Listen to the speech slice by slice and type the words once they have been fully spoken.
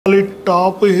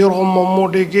Top hero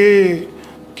మమ్మూటికి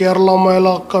Kerala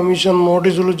మహిళా commission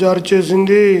నోటీసులు జారీ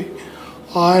చేసింది.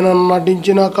 ఆయన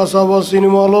నటించిన కసాబా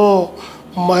సినిమాలో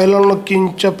మహిళలను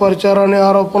కించపరిచారనే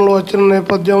ఆరోపణలు వచ్చిన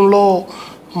నేపథ్యంలో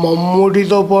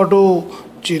మమ్మూటితో పాటు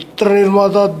చిత్ర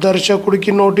నిర్మాత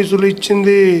దర్శకుడికి నోటీసులు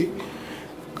ఇచ్చింది.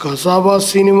 కసాబా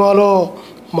సినిమాలో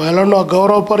మహిళలను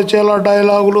అగౌరవపరిచేలా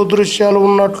డైలాగులు, దృశ్యాలు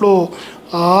ఉన్నట్లు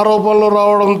ఆరోపణలు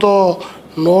రావడంతో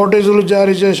నోటీసులు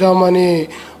జారీ చేశామని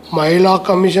మహిళా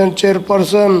కమిషన్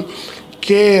చైర్పర్సన్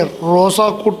కె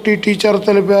రోసాకుట్టి టీచర్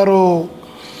తెలిపారు.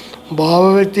 భావ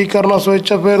వ్యక్తీకరణ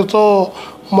స్వేచ్ఛ పేరుతో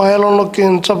మహిళలను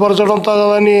కించపరచడం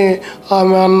తగదని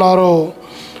ఆమె అన్నారు.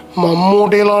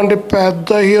 మమ్మూటి లాంటి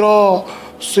పెద్ద హీరో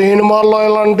సినిమాల్లో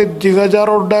ఇలాంటి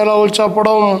దిగజారు డైలాగులు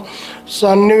చెప్పడం,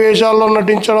 సన్నివేశాల్లో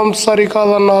నటించడం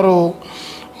సరికాదన్నారు.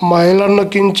 మహిళలను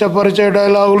కించపరిచే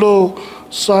డైలాగులు,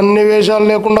 సన్నివేశాలు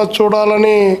లేకుండా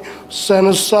చూడాలని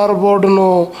సెన్సార్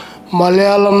బోర్డును,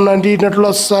 మలయాళం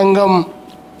నటీనటుల సంఘం,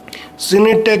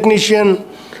 సినీ టెక్నీషియన్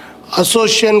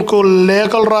అసోసియేషన్కు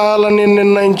లేఖలు రాయాలని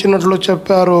నిర్ణయించినట్లు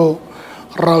చెప్పారు.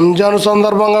 రంజాన్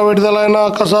సందర్భంగా విడుదలైన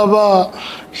కసాబా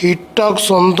హిట్ టాక్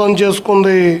సొంతం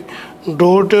చేసుకుంది.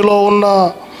 డ్యూటీలో ఉన్న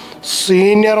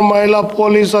సీనియర్ మహిళా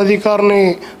పోలీస్ అధికారిని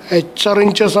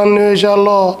హెచ్చరించే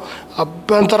సన్నివేశాల్లో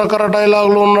అభ్యంతరకర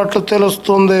డైలాగులు ఉన్నట్లు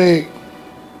తెలుస్తుంది.